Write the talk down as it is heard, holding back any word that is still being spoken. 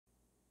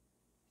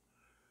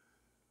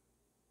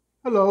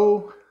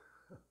Hello,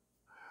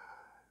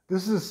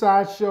 this is a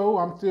sideshow.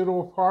 I'm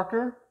Theodore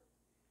Parker,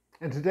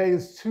 and today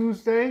is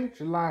Tuesday,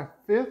 July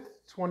 5th,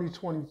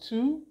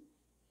 2022.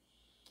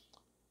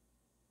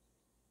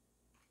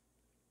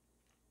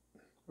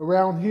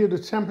 Around here, the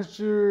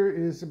temperature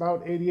is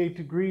about 88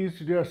 degrees.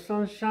 There's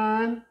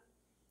sunshine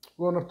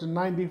going up to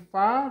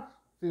 95.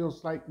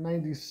 Feels like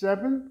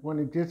 97 when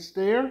it gets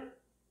there.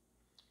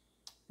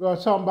 We're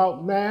talking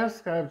about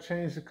masks. I've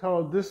changed the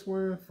color of this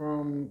one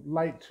from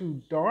light to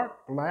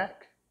dark,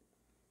 black.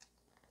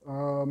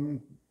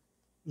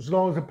 As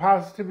long as the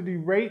positivity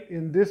rate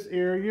in this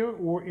area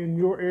or in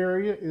your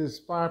area is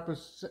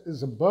 5%,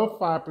 is above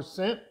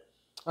 5%,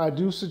 I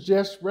do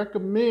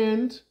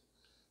recommend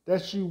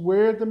that you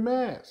wear the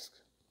mask.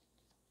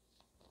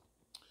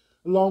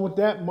 Along with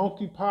that,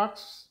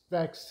 monkeypox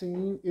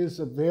vaccine is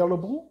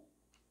available.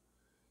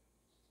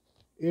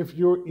 If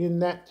you're in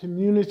that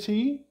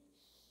community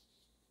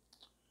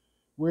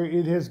where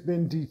it has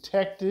been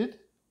detected,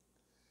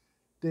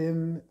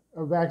 then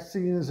a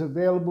vaccine is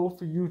available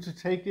for you to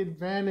take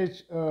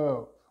advantage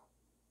of.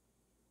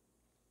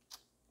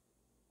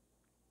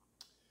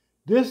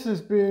 This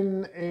has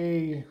been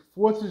a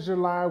 4th of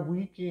July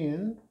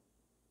weekend,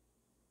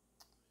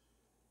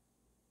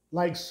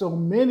 like so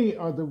many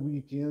other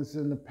weekends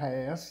in the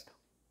past,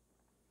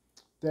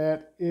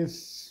 that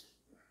is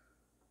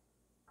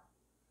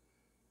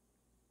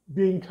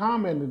being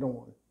commented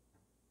on.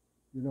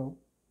 You know,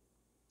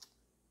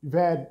 you've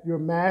had your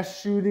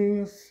mass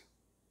shootings.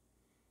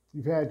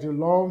 You've had your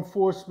law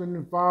enforcement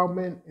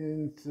involvement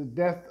in the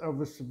death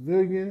of a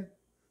civilian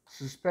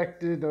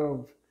suspected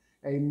of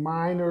a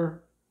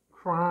minor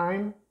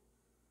crime.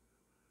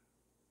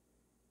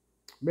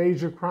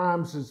 Major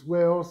crimes as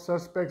well.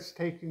 Suspects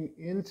taken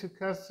into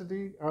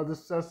custody. Other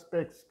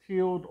suspects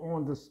killed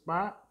on the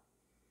spot.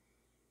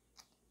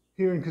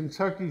 Here in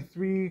Kentucky,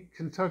 3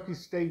 Kentucky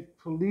State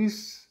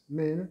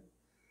policemen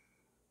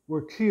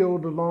were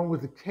killed along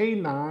with a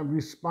K-9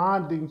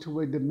 responding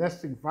to a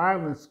domestic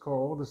violence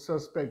call. The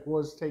suspect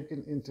was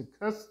taken into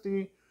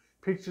custody.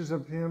 Pictures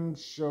of him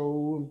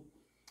show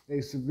a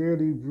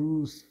severely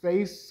bruised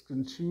face,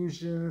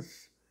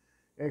 contusions,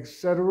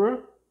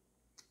 etc.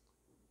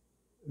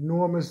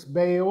 Enormous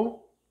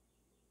bail.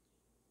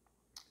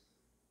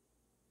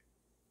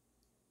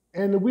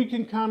 And the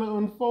weekend kind of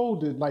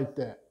unfolded like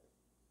that.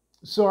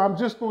 So I'm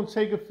just going to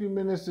take a few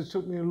minutes. It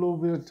took me a little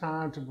bit of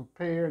time to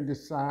prepare and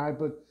decide,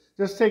 but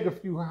just take a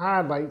few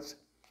highlights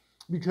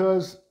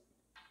because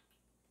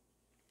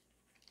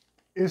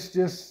it's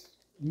just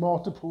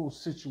multiple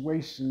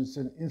situations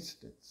and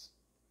incidents.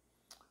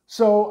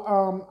 So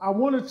I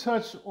want to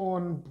touch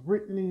on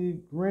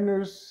Brittany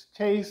Griner's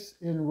case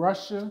in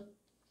Russia,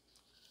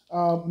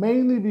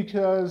 mainly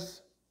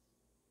because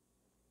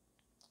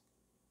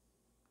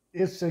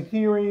it's a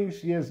hearing.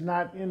 She has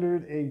not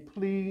entered a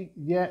plea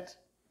yet.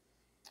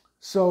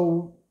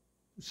 So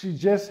she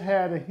just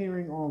had a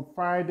hearing on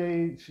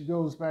Friday. She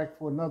goes back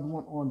for another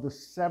one on the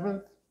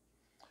 7th.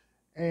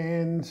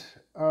 And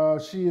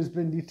she has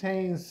been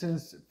detained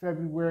since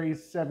February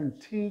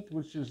 17th,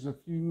 which is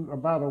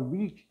about a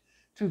week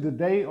to the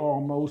day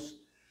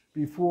almost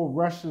before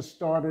Russia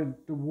started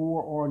the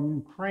war on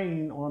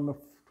Ukraine on the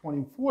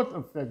 24th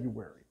of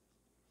February.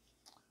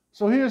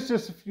 So here's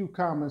just a few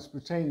comments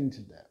pertaining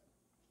to that.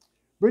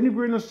 Brittany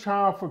Griner's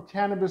trial for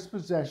cannabis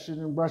possession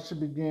in Russia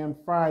began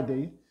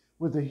Friday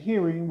with a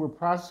hearing where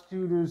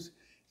prosecutors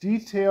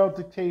detailed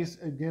the case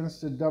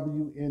against the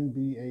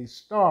WNBA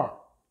star.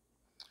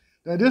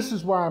 Now, this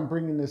is why I'm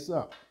bringing this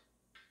up.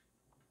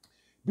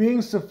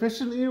 Being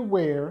sufficiently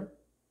aware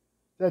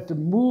that the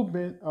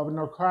movement of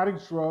narcotic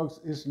drugs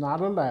is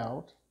not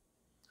allowed,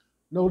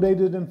 no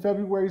later than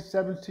February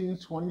 17,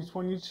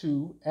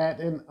 2022, at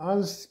an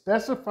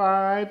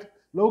unspecified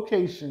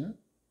location,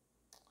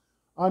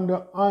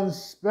 under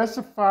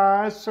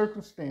unspecified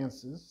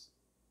circumstances,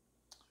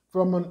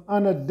 from an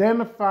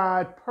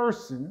unidentified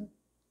person,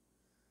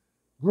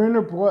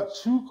 Griner brought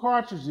 2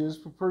 cartridges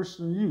for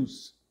personal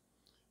use,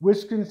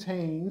 which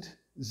contained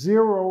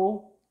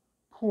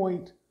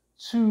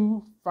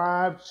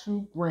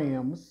 0.252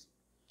 grams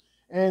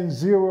and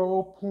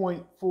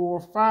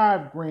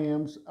 0.45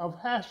 grams of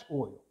hash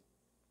oil,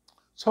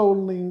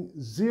 totaling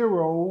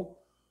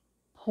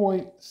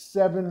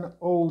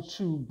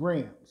 0.702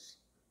 grams,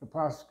 the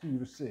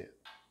prosecutor said.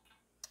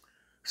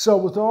 So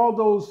with all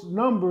those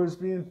numbers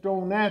being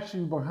thrown at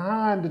you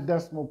behind the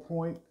decimal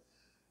point,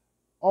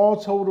 all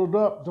totaled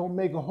up don't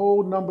make a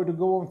whole number to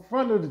go in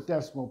front of the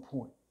decimal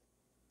point.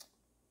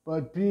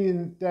 But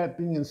being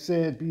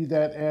said, be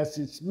that as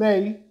it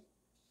may,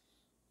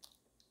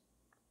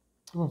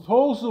 the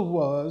proposal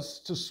was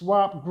to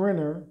swap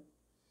Griner,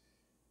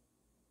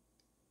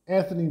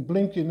 Anthony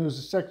Blinken, who's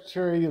the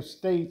Secretary of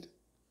State,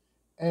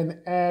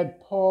 and add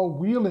Paul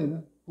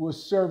Whelan, who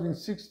was serving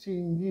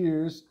 16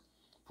 years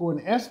for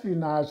an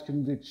espionage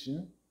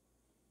conviction,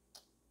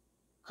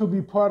 could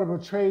be part of a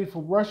trade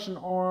for Russian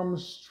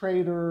arms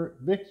trader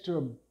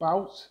Victor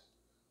Bout.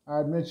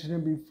 I mentioned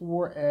him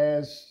before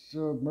as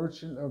the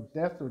merchant of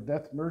death or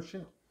death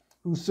merchant,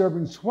 who's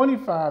serving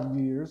 25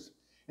 years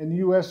in the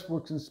U.S.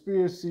 for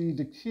conspiracy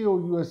to kill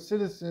U.S.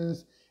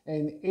 citizens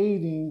and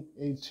aiding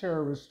a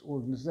terrorist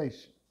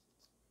organization.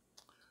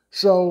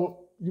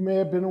 So you may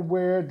have been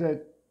aware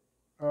that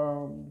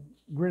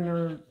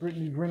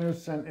Brittany Griner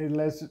sent a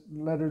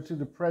letter to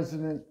the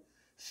president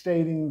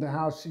stating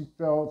how she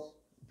felt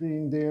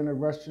being there in a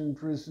Russian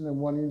prison and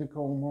wanting to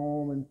come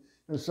home, and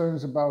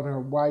concerns about her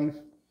wife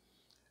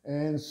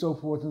and so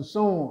forth and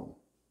so on,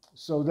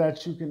 so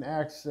that you can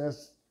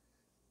access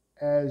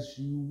as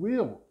you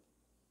will.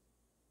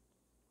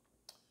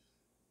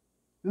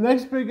 The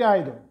next big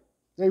item,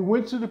 they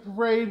went to the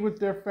parade with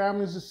their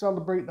families to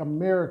celebrate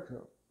America.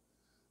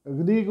 A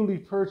legally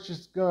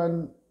purchased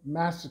gun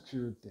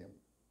massacred them.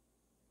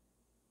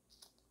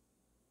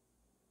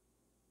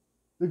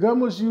 The gun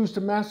was used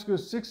to massacre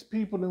 6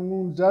 people and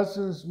wound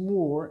dozens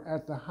more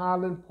at the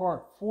Highland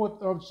Park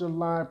 4th of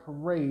July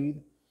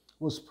parade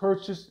was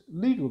purchased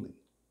legally.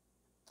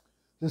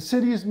 The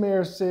city's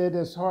mayor said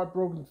as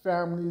heartbroken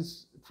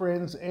families,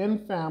 friends,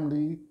 and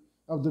family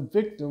of the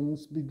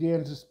victims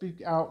began to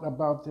speak out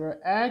about their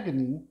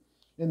agony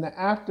in the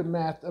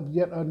aftermath of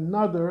yet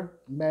another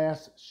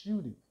mass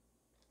shooting.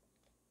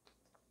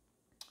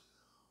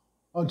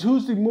 On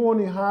Tuesday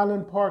morning,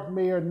 Highland Park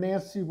Mayor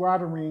Nancy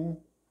Rotering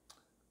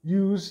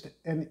used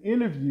an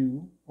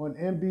interview on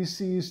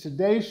NBC's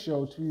Today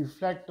Show to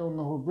reflect on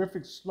the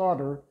horrific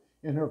slaughter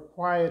in her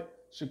quiet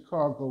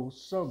Chicago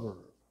suburb.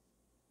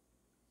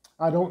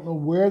 I don't know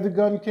where the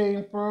gun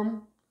came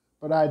from,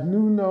 but I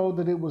do know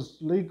that it was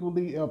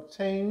legally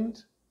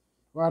obtained,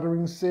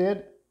 Rotering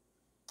said.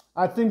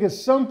 I think at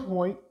some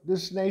point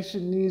this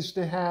nation needs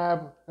to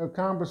have a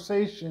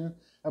conversation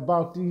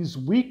about these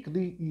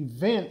weekly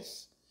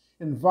events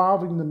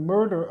involving the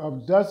murder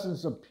of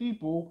dozens of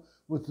people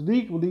with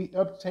legally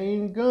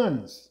obtained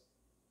guns.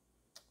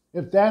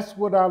 If that's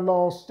what our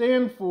laws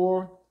stand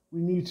for,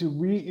 we need to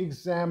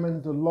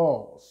re-examine the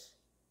laws.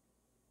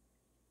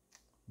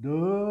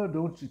 Duh,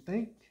 don't you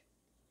think?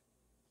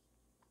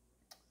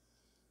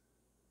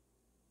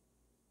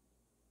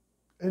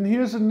 And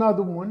here's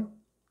another one.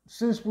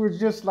 Since we're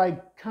just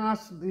like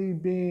constantly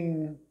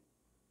being,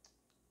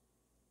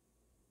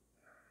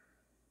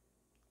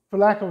 for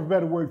lack of a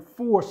better word,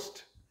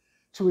 forced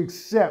to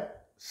accept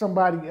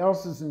somebody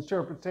else's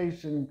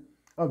interpretation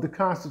of the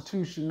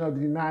Constitution of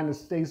the United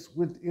States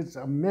with its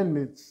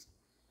amendments,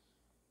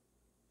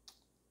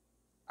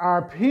 our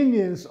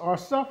opinions are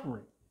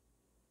suffering.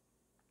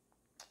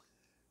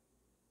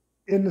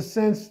 In the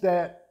sense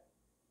that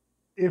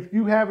if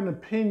you have an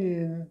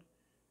opinion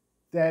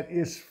that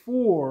is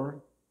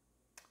for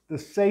the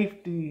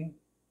safety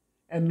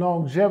and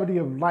longevity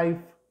of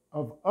life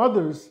of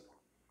others,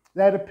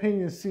 that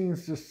opinion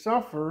seems to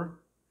suffer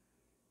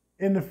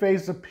in the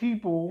face of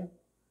people.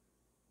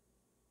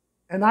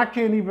 And I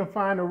can't even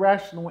find a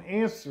rational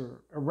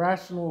answer, a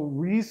rational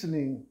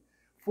reasoning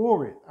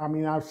for it. I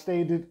mean, I've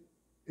stated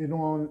it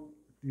on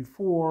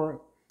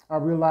before. I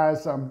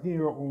realize I'm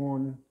here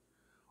on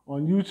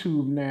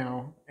YouTube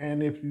now.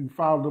 And if you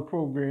follow the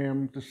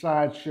program, the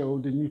Sideshow,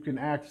 then you can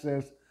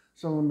access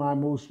some of my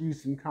most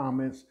recent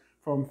comments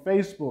from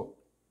Facebook,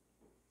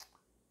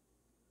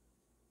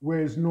 where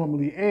it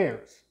normally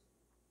airs.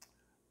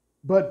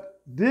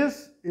 But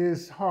this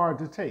is hard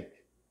to take.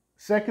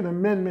 Second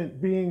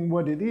Amendment being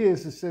what it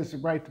says the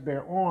right to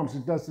bear arms.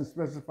 It doesn't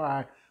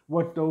specify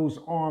what those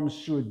arms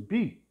should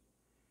be.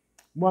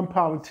 One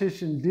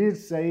politician did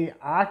say,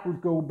 I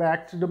would go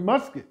back to the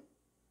musket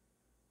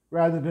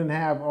rather than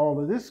have all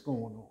of this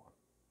going on.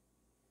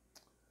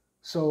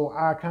 So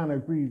I kind of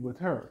agreed with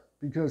her,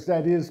 because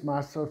that is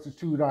my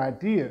substitute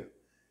idea.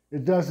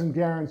 It doesn't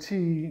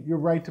guarantee your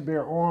right to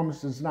bear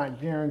arms, does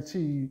not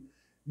guarantee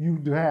you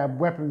to have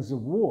weapons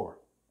of war.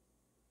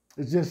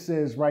 It just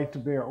says right to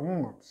bear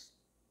arms.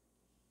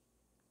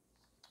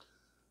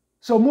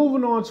 So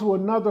moving on to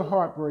another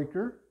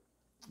heartbreaker,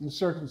 the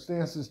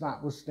circumstances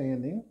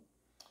notwithstanding.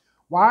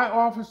 Why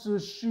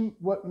officers shoot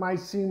what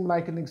might seem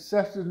like an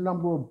excessive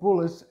number of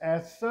bullets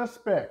at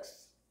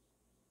suspects.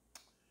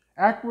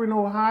 Akron,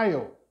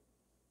 Ohio.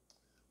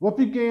 What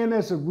began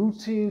as a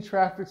routine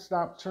traffic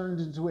stop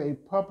turned into a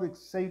public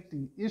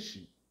safety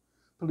issue,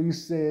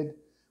 police said,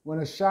 when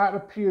a shot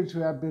appeared to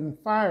have been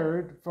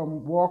fired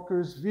from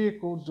Walker's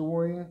vehicle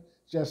during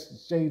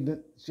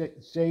Jaden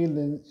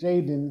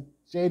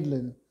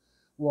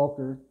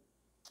Walker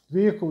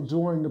vehicle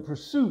during the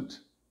pursuit.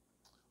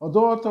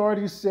 Although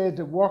authorities said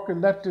that Walker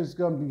left his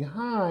gun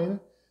behind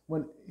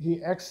when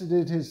he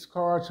exited his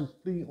car to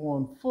flee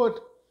on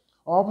foot,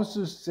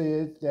 officers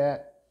said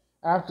that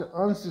after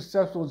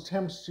unsuccessful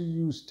attempts to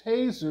use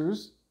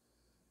tasers,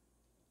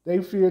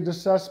 they feared the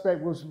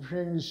suspect was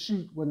preparing to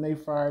shoot when they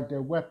fired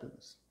their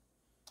weapons.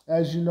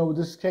 As you know,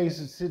 this case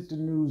has hit the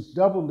news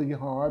doubly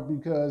hard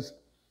because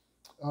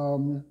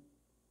it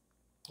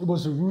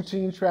was a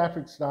routine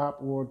traffic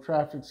stop,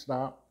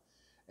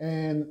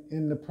 and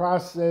in the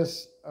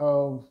process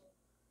of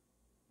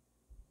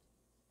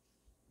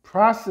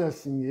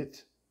processing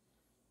it,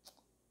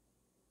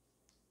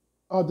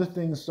 other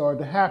things started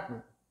to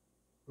happen.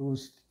 It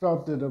was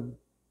felt that a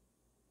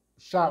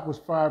shot was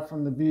fired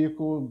from the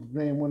vehicle. The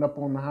man went up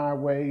on the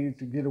highway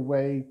to get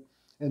away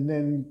and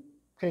then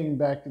came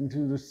back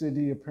into the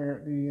city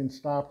apparently and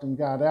stopped and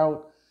got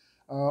out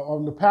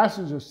on the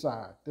passenger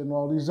side. Then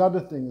all these other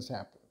things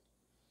happened.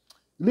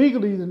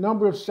 Legally, the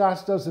number of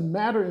shots doesn't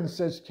matter in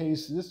such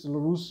cases.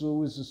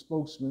 LaRusso is a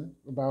spokesman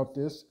about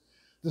this.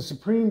 The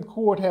Supreme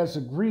Court has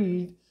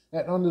agreed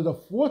that under the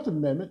Fourth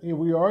Amendment, here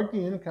we are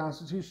again,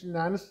 Constitution of the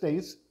United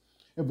States,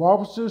 if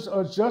officers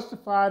are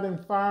justified in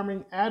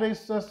firing at a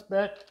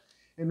suspect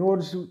in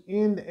order to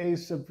end a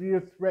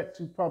severe threat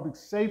to public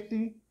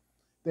safety,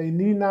 they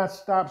need not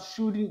stop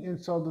shooting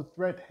until the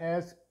threat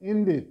has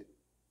ended.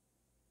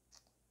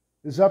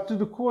 It's up to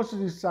the courts to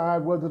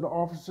decide whether the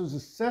officer's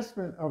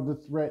assessment of the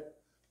threat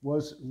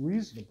was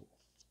reasonable.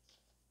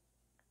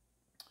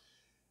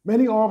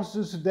 Many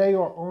officers today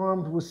are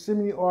armed with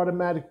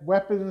semi-automatic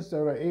weapons that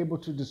are able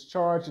to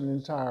discharge an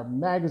entire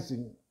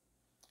magazine,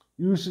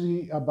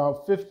 usually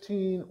about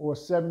 15 or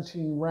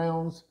 17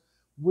 rounds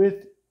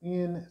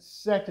within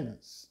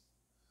seconds.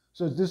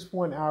 So at this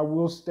point, I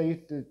will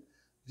state that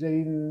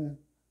Jaden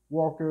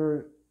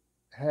Walker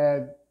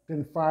had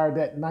been fired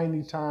at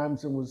 90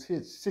 times and was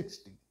hit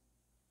 60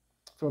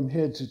 from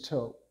head to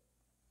toe.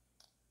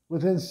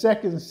 Within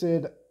seconds,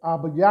 said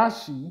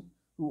Abayashi,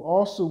 who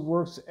also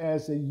works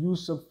as a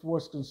use of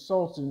force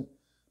consultant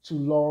to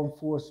law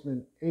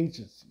enforcement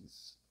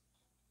agencies.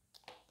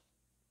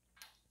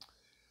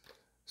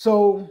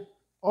 So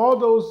all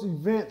those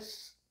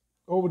events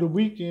over the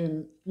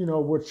weekend,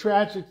 were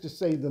tragic to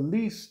say the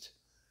least,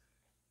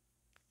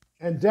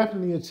 and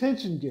definitely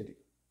attention-getting.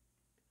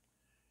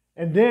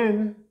 And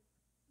then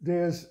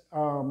there's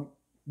one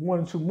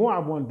or two more I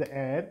wanted to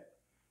add.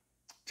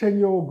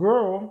 10-year-old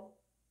girl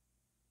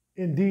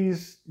in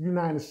these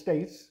United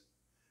States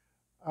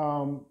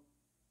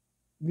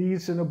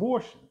needs an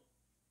abortion.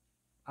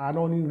 I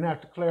don't even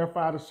have to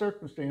clarify the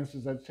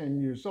circumstances at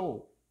 10 years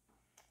old.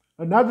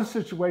 Another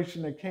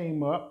situation that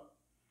came up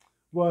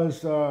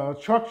was a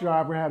truck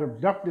driver had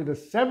abducted a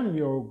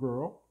 7-year-old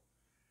girl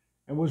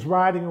and was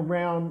riding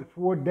around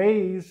for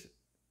days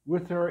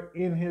with her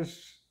in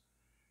his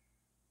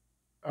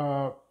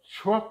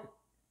truck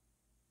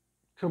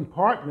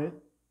compartment,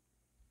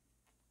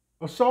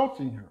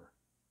 assaulting her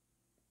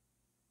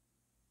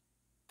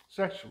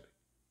sexually.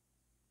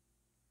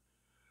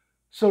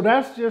 So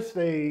that's just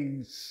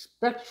a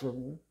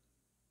spectrum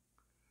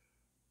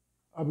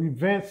of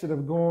events that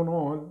have gone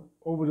on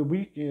over the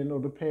weekend or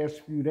the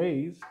past few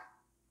days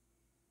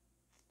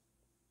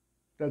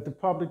that the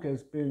public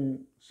has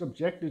been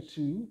subjected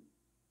to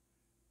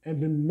and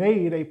been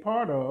made a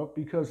part of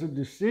because of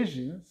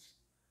decisions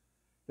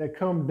that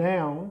come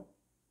down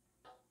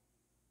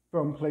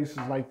from places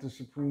like the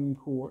Supreme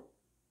Court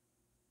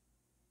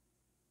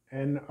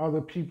and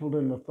other people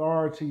in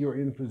authority or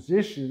in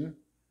position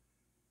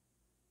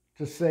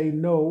to say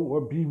no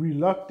or be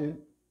reluctant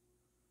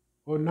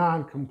or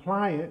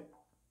non-compliant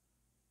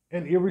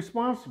and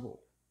irresponsible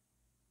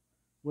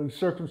when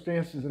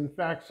circumstances and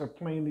facts are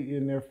plainly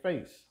in their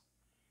face.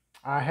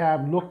 I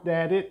have looked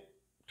at it,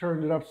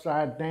 turned it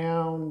upside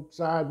down,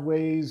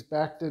 sideways,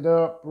 backed it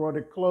up, brought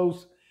it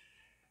close,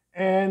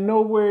 and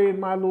nowhere in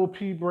my little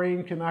pea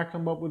brain can I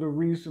come up with a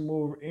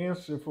reasonable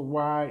answer for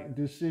why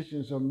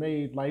decisions are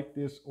made like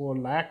this or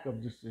lack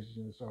of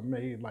decisions are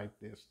made like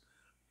this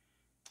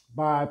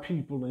by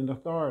people in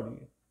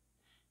authority.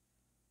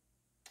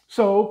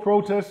 So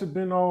protests have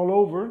been all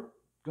over,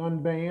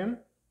 gun ban,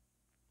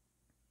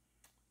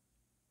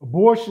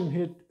 abortion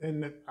hit,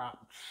 and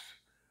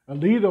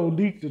Alito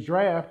leaked the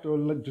draft, or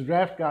the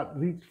draft got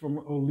leaked from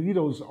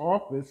Alito's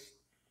office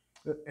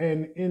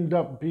and ended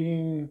up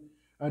being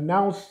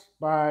announced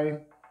by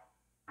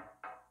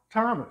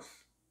Thomas.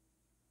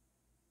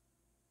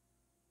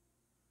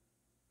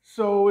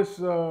 So it's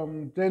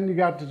then you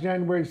got the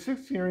January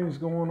 6th hearings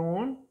going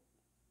on.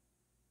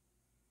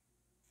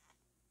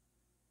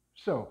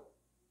 So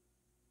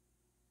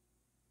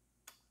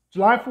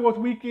July 4th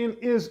weekend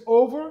is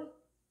over.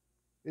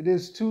 It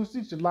is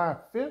Tuesday, July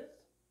 5th,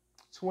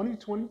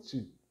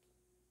 2022.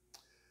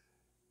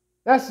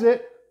 That's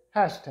it.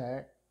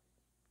 Hashtag